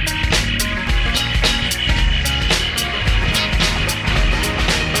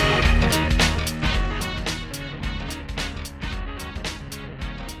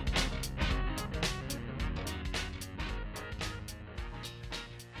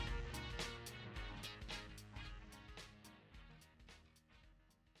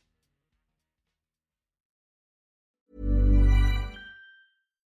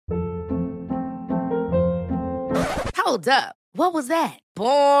 Hold up. What was that?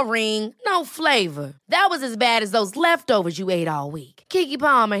 Boring. No flavor. That was as bad as those leftovers you ate all week. Keke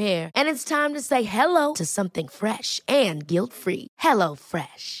Palmer here, and it's time to say hello to something fresh and guilt-free. Hello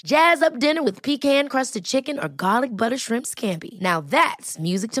Fresh. Jazz up dinner with pecan-crusted chicken or garlic butter shrimp scampi. Now that's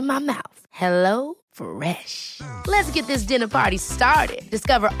music to my mouth. Hello Fresh. Let's get this dinner party started.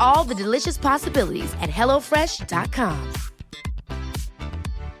 Discover all the delicious possibilities at hellofresh.com.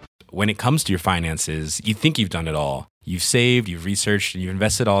 When it comes to your finances, you think you've done it all. You've saved, you've researched, and you've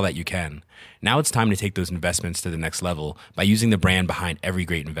invested all that you can. Now it's time to take those investments to the next level by using the brand behind every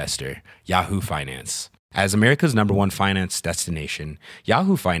great investor, Yahoo Finance. As America's #1 finance destination,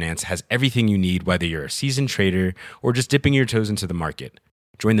 Yahoo Finance has everything you need, whether you're a seasoned trader or just dipping your toes into the market.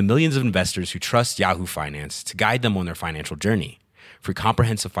 Join the millions of investors who trust Yahoo Finance to guide them on their financial journey. For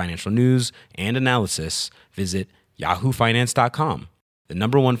comprehensive financial news and analysis, visit yahoofinance.com, the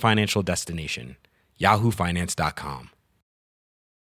 #1 financial destination, yahoofinance.com.